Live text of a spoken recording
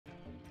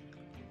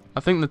I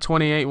think the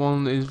 28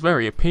 one is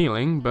very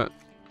appealing, but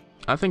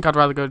I think I'd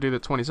rather go do the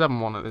 27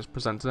 one at this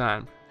present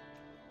time.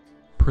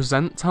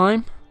 Present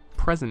time?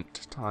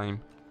 Present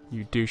time,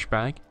 you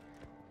douchebag.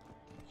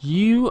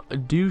 You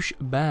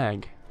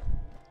douchebag.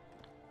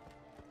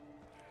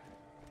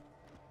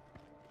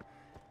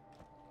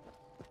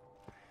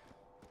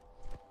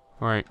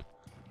 Right.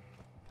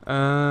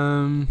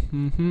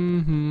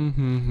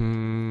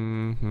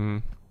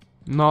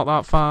 Not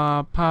that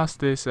far past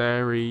this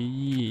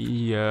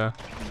area.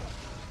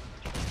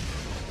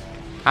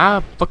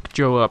 I fucked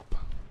Joe up.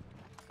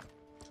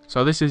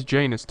 So this is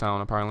Janus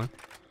Town, apparently.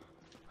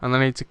 And I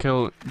need to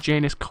kill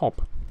Janus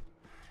Cobb.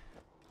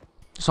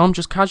 So I'm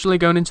just casually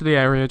going into the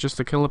area just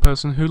to kill the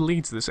person who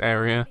leads this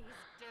area.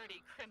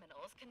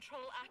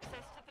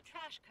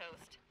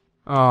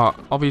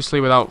 Obviously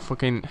without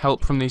fucking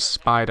help from these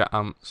spider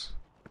ants.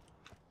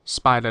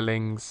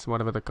 Spiderlings,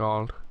 whatever they're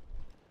called.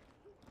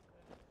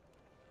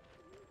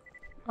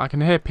 I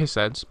can hear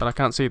pissheads, but I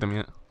can't see them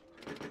yet.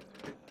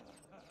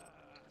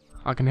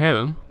 I can hear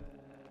them.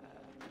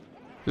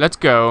 Let's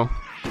go.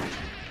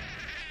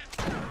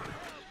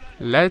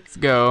 Let's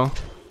go.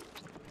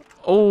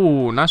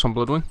 Oh, nice one,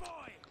 Bloodwing.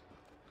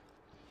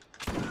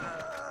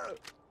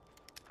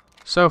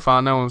 So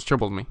far, no one's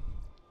troubled me.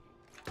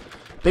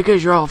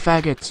 Because you're all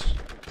faggots.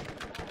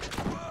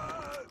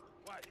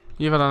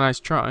 You've had a nice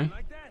try.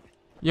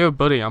 Yo,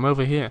 buddy, I'm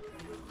over here.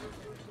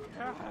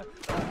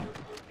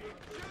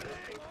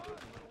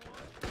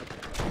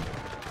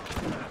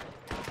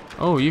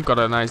 Oh, you've got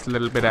a nice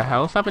little bit of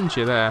health, haven't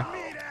you, there?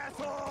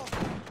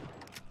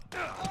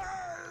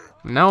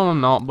 No,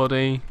 I'm not,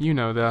 buddy. You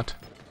know that.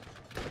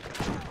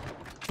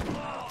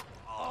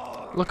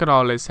 Look at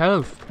all his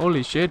health.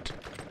 Holy shit.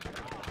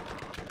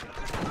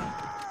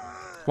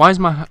 Why is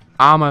my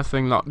armor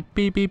thing not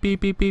beep, beep,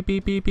 beep, beep, beep,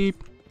 beep, beep,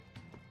 beep?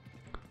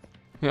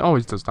 It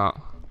always does that.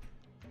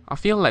 I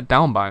feel let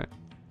down by it.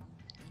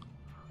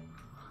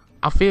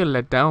 I feel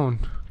let down.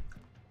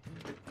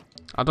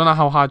 I don't know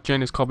how hard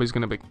Janus Cobb is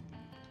going to be.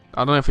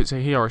 I don't know if it's a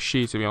he or a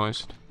she, to be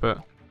honest, but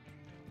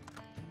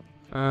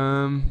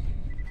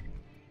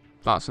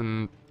that's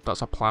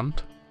a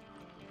plant.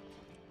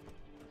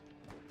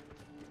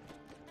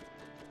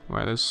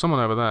 Right, there's someone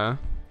over there.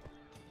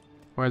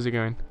 Where is he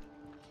going?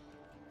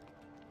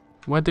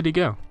 Where did he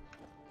go?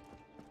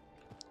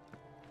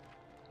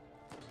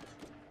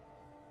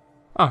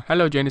 Oh,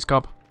 hello, Janus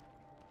Cobb.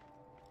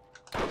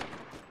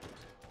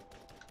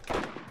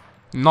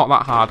 Not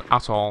that hard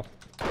at all.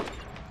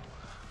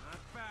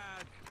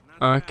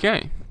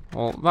 Okay,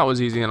 well that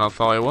was easier than I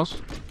thought it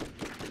was.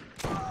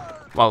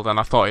 Well, than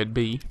I thought it'd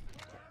be.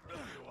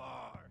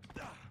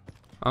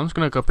 I'm just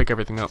gonna go pick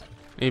everything up,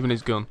 even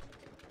his gun.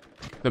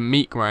 The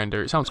meat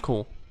grinder, it sounds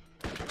cool.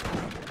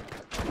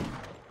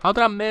 How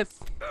did I miss?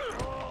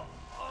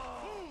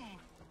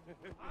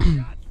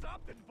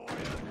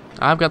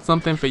 I've got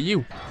something for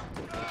you.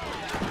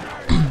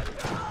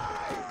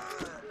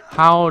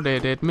 How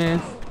did it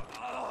miss?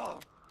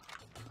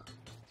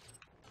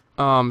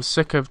 Oh, I'm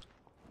sick of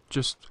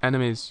just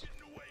enemies.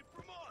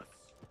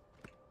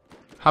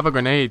 Have a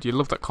grenade. You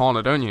love that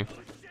corner, don't you?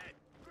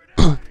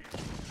 How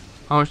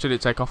much did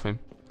it take off him?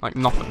 Like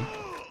nothing.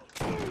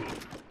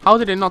 How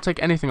did it not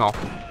take anything off?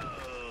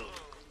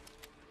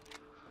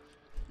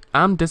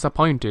 I'm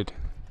disappointed.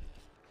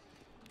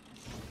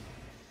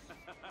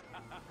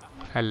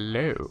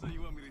 Hello.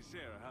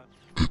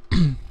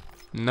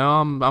 No,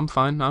 I'm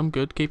fine. I'm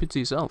good. Keep it to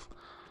yourself.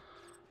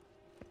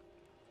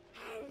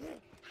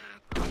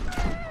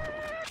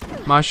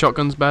 My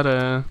shotgun's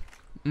better.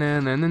 Nah,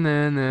 nah, nah,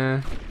 nah,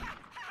 nah.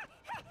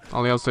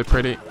 All the others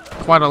did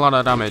quite a lot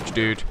of damage,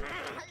 dude.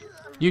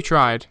 You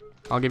tried.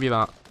 I'll give you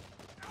that.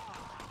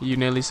 You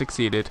nearly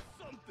succeeded.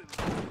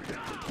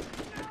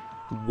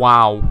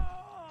 Wow.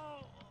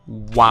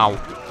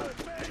 Wow.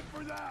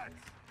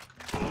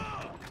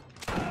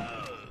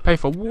 Pay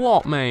for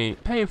what,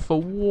 mate? Pay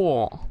for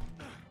what?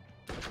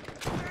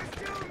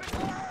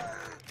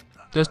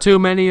 There's too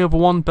many of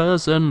one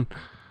person.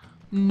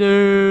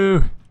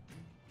 No.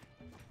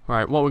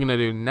 Right, what are we gonna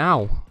do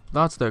now?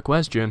 That's the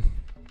question.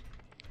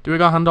 Do we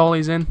go hand all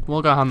these in?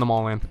 We'll go hand them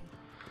all in.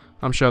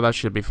 I'm sure that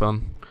should be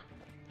fun.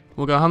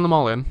 We'll go hand them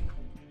all in.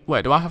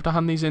 Wait, do I have to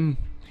hand these in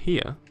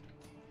here?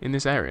 In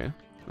this area?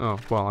 Oh,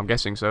 well, I'm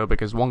guessing so,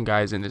 because one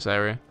guy is in this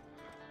area.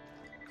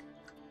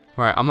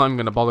 Right, I'm not even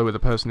gonna bother with the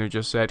person who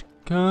just said,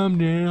 calm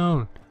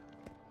down.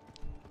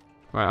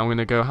 Right, I'm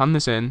gonna go hand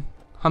this in,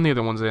 hand the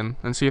other ones in,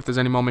 and see if there's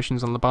any more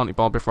missions on the bounty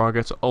board before I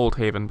go to Old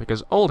Haven,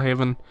 because Old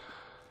Haven,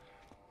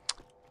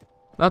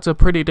 that's a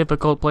pretty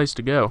difficult place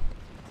to go.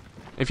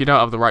 If you don't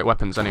have the right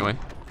weapons, anyway.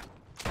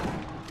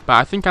 But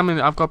I think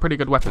I've got pretty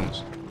good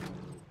weapons.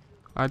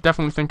 I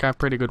definitely think I have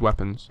pretty good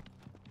weapons.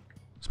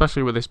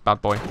 Especially with this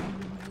bad boy.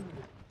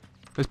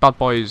 This bad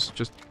boy is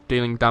just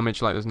dealing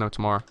damage like there's no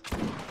tomorrow.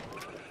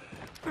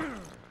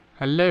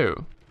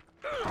 Hello.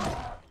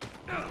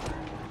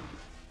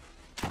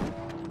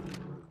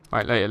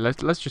 Right, later,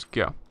 let's just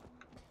go.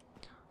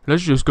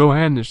 Let's just go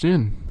hand this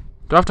in.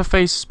 Do I have to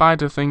face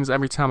spider things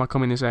every time I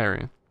come in this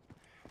area?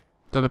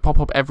 Do they pop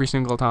up every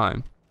single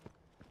time?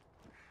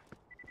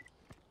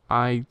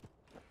 I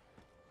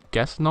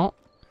guess not.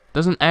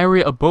 There's an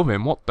area above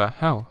him. What the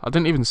hell? I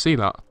didn't even see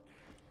that.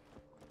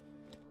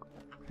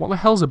 What the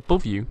hell's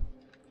above you?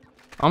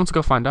 I want to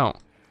go find out.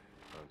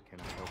 Can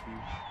I help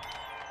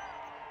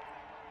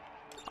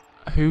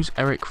you? Who's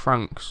Eric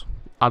Franks?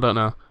 I don't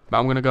know. But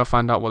I'm going to go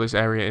find out what this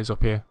area is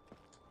up here.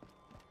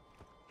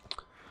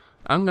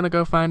 I'm going to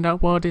go find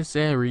out what this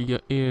area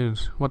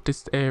is. What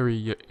this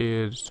area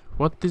is.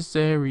 What this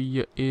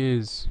area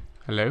is.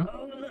 Hello?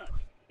 Oh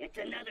look, it's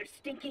another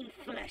stinking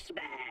flesh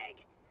bag.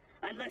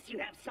 Unless you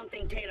have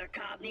something Taylor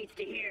Cobb needs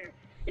to hear,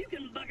 you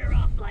can bugger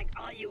off like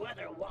all you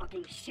other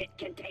walking shit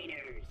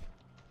containers.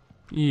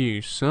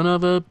 You son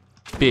of a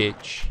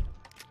bitch.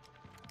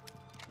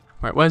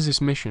 Right, where's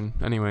this mission,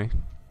 anyway?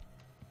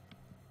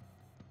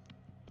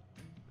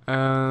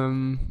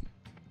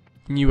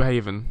 New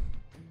Haven.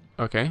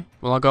 Okay,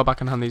 well I'll go back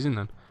and hand these in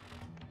then.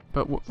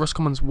 But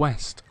Roscommon's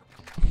west.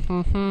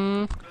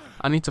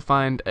 I need to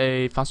find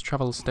a fast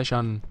travel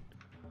station.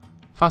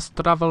 Fast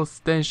travel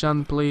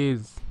station,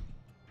 please.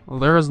 Well,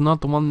 there is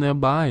not one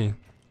nearby.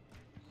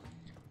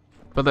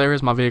 But there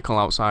is my vehicle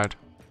outside.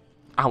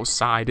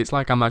 Outside, it's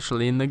like I'm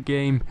actually in the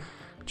game.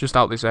 Just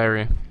out this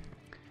area.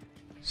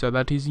 So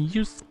that is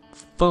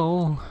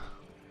useful.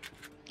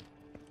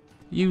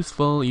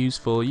 Useful,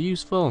 useful,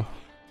 useful.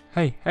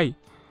 Hey, hey.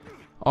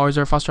 Or is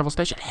there a fast travel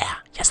station? Yeah,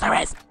 yes there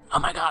is. Oh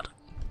my god.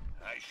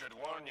 I should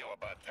warn you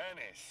about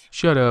tennis.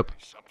 Shut up.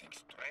 There's something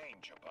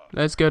strange about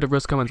Let's go to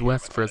Roscommon's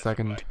west for a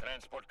second.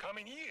 transport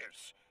coming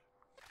years.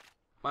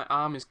 My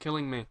arm is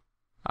killing me.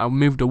 I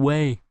moved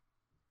away.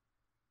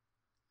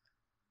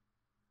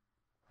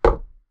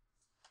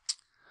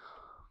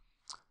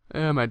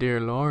 Oh my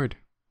dear lord.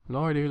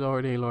 Lordy,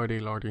 lordy,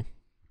 lordy, lordy.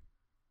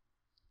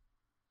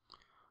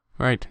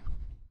 Right.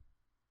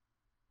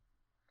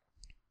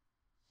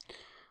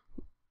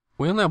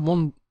 We only have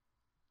one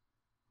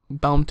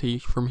bounty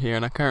from here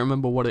and I can't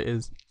remember what it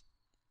is.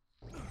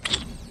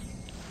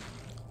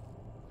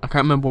 I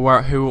can't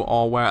remember who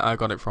or where I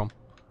got it from.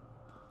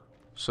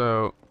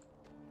 So,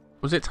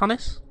 was it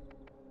Tannis?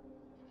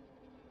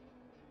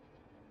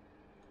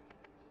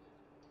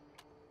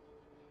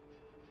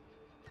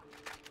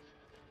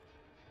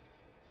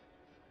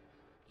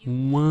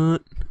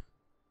 What?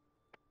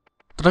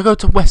 Did I go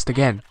to west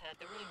again?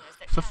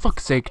 For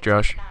fuck's sake,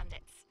 Josh.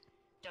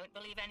 Don't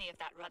believe any of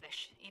that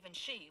rubbish. Even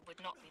she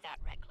would not be that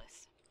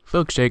reckless.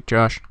 Fuck's sake,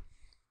 Josh.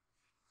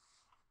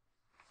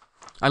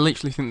 I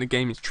literally think the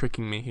game is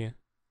tricking me here.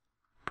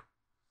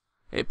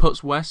 It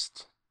puts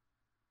west,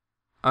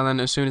 and then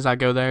as soon as I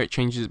go there, it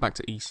changes it back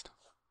to east.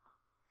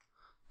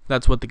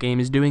 That's what the game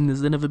is doing, the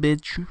son of a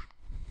bitch.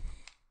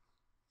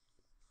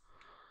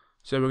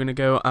 So we're gonna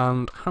go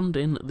and hand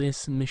in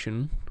this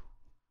mission,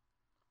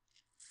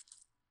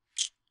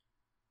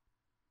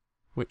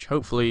 which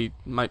hopefully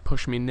might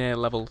push me near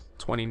level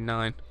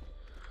 29.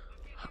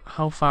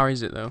 How far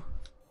is it though?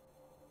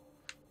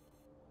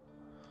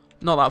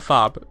 Not that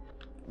far, but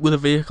with a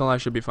vehicle I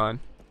should be fine.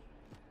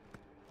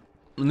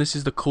 And this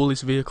is the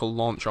coolest vehicle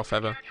launch off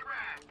ever.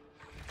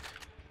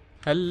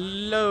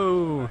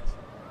 Hello!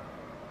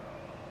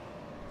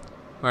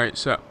 Right,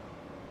 so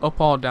up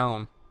or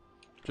down?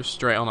 Just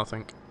straight on, I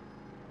think.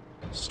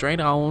 Straight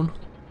on.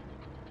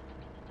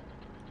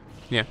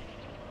 Yeah.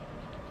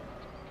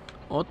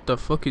 What the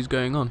fuck is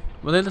going on?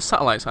 Were they the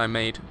satellites I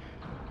made?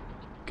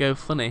 Go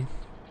funny.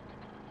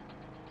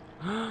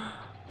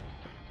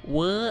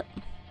 What?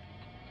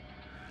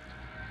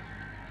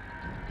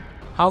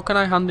 How can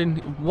I hand in...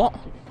 What?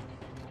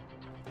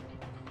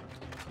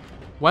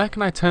 Where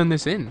can I turn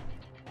this in?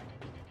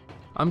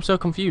 I'm so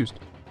confused.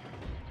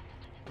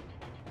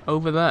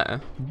 Over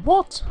there?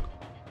 What?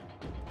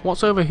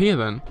 What's over here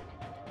then?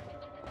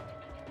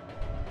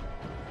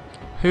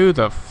 Who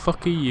the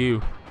fuck are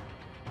you?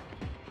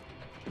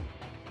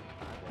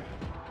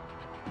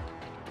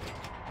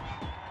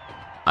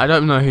 I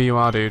don't know who you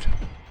are, dude.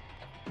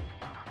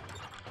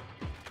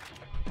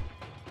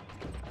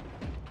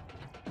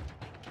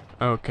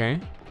 Okay.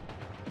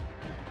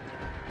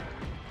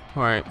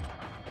 Alright.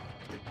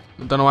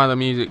 I don't know why the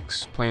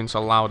music's playing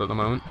so loud at the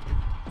moment.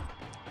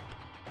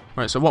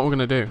 Right, so what we're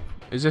gonna do,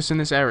 is this in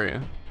this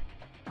area?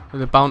 Where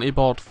the bounty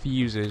board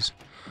fuses.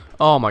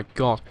 Oh my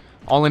god.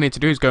 All I need to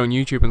do is go on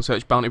YouTube and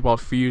search bounty board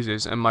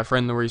fuses, and my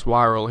friend Maurice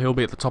Wirral, he'll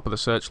be at the top of the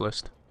search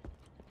list.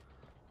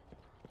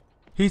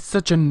 He's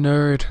such a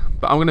nerd.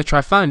 But I'm gonna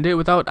try find it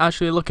without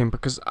actually looking,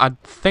 because I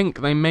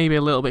think they may be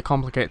a little bit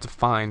complicated to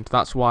find.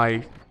 That's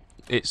why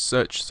it's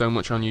searched so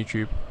much on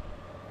YouTube.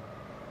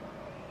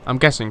 I'm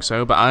guessing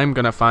so, but I'm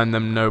gonna find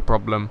them no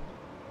problem.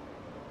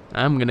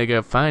 I'm gonna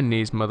go find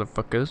these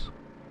motherfuckers.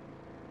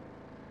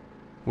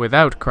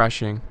 Without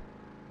crashing.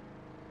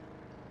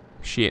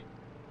 Shit.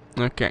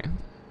 Okay.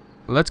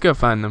 Let's go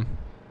find them.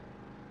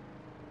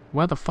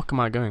 Where the fuck am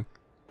I going?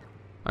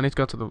 I need to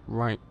go to the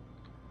right.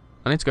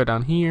 I need to go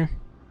down here.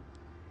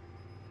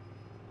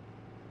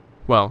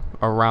 Well,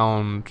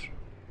 around.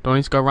 Do I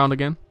need to go around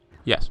again?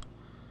 Yes.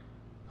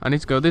 I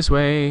need to go this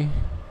way.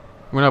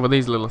 Run over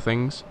these little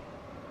things.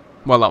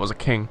 Well, that was a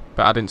king,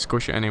 but I didn't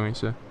squish it anyway,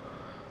 so.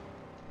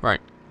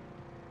 Right.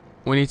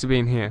 we need to be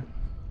in here.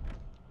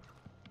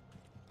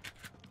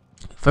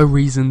 For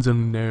reasons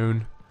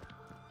unknown.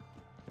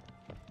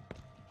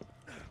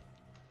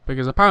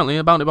 Because apparently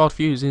a bounty board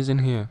fuse is in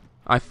here.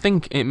 I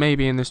think it may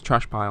be in this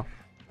trash pile.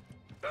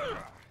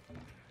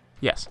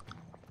 Yes.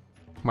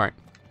 Right.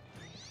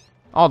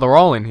 Oh, they're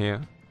all in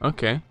here.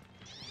 Okay.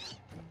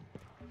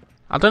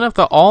 I don't know if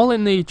they're all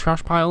in the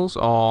trash piles,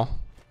 or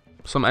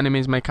some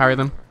enemies may carry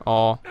them,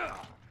 or...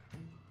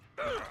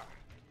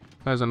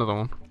 There's another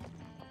one.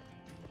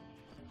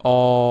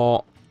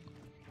 Or...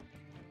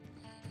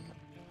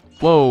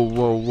 Whoa,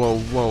 whoa, whoa,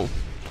 whoa.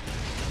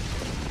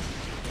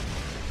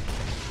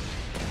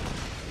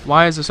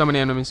 Why is there so many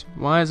enemies?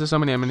 Why is there so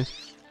many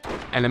enemies?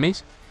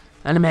 Enemies?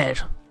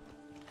 Enemies.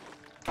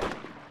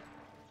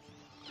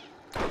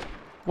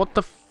 What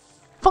the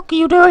fuck are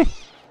you doing?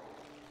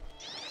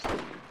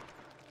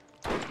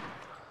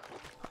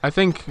 I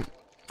think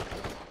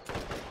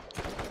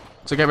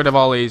to get rid of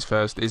all these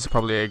first is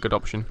probably a good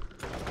option.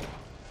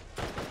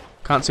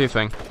 Can't see a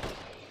thing.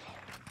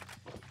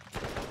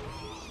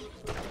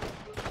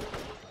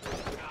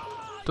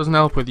 Doesn't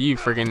help with you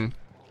friggin'.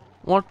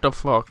 What the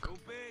fuck?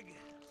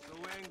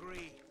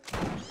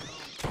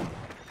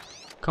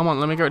 Come on,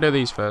 let me get rid of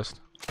these first.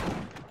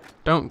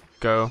 Don't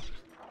go.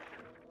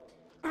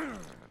 Where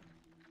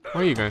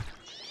are you going?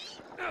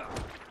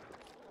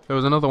 There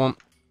was another one.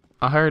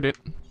 I heard it.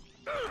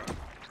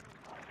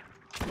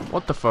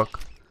 What the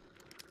fuck?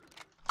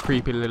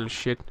 Creepy little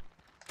shit.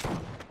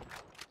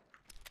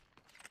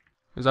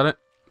 Is that it?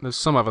 There's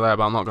some over there,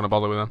 but I'm not going to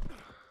bother with them.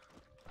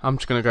 I'm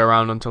just going to go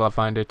around until I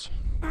find it.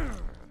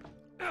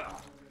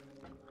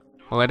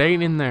 Well, it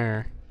ain't in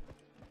there.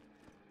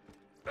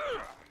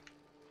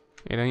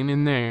 It ain't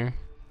in there.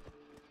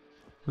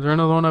 Was there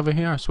another one over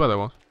here? I swear there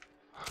was.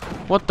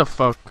 What the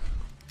fuck?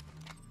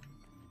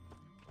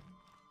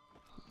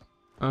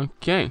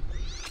 Okay.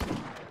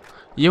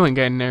 You ain't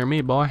getting near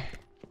me, boy.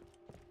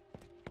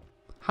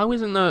 How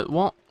isn't the...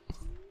 what?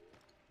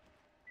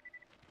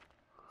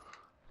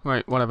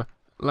 Right, whatever.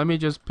 Let me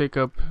just pick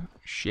up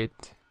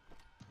shit.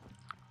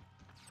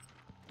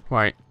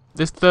 Right.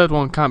 This third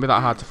one can't be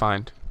that hard to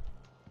find.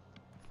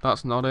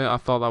 That's not it. I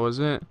thought that was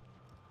it.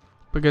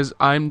 Because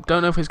I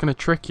don't know if it's going to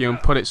trick you and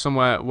put it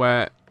somewhere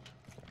where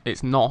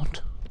it's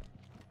not.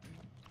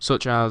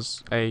 Such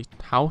as a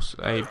house,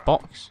 a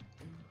box,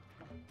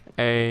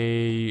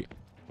 a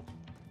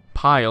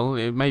pile.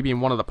 It may be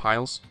in one of the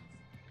piles.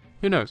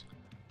 Who knows?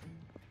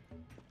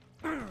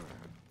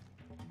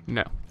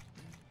 No.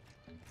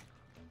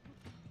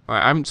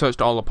 Alright, I haven't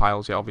searched all the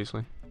piles yet,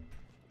 obviously.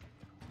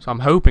 So I'm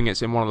hoping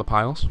it's in one of the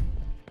piles.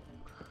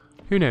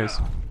 Who knows?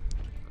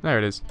 There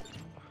it is.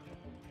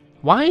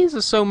 Why is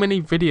there so many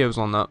videos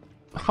on that?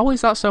 How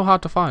is that so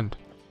hard to find?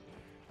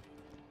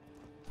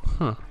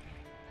 Huh.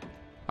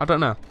 I don't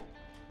know.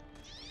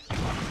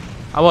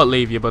 I won't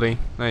leave you, buddy.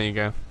 There you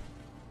go.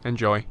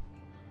 Enjoy.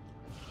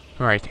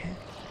 Right.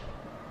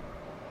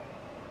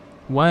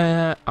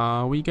 Where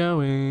are we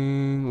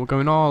going? We're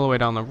going all the way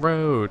down the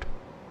road.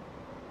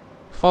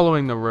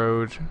 Following the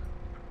road.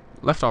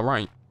 Left or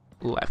right?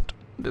 Left.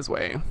 This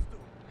way.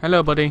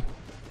 Hello, buddy.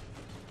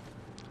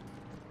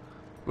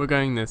 We're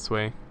going this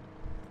way.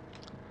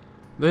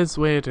 This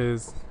way it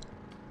is.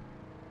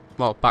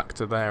 Well, back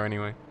to there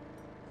anyway.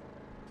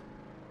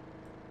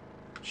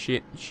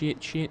 Shit,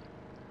 shit, shit.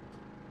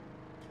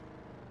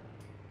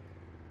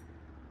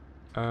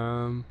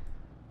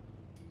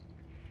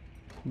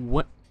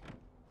 What?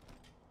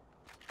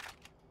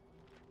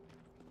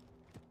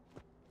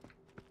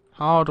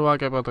 How do I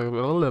get back to...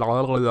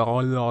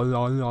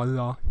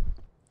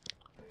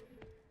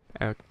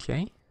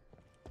 Okay.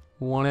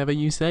 Whatever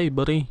you say,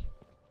 buddy.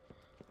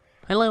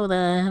 Hello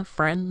there,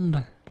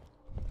 friend.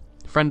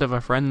 Friend of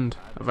a friend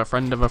of a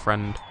friend of a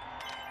friend.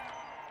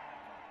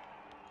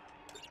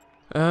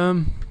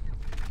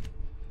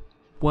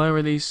 Where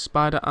are these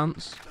spider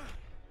ants?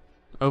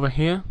 Over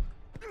here?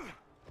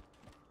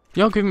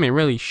 You're giving me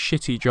really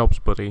shitty jobs,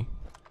 buddy.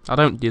 I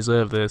don't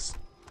deserve this.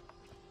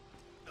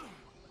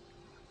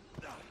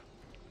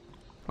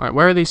 Alright,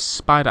 where are these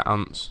spider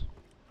ants?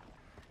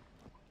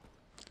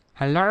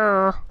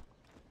 Hello?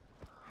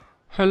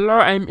 Hello,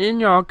 I'm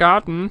in your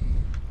garden.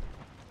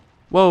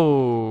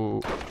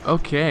 Whoa.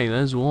 Okay,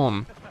 there's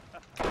one.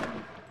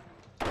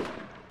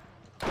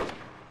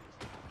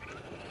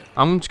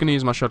 I'm just gonna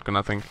use my shotgun,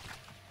 I think.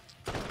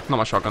 Not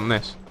my shotgun,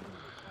 this.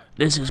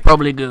 This is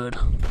probably good.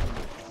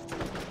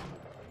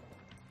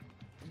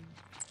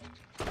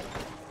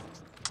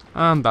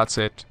 And that's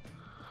it.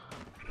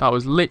 That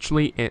was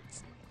literally it.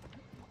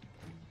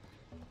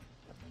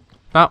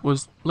 That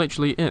was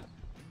literally it.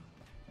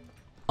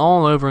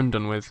 All over and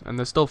done with, and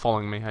they're still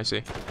following me, I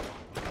see.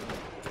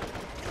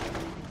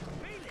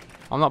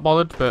 I'm not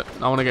bothered, but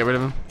I want to get rid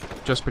of them,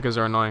 just because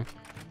they're annoying.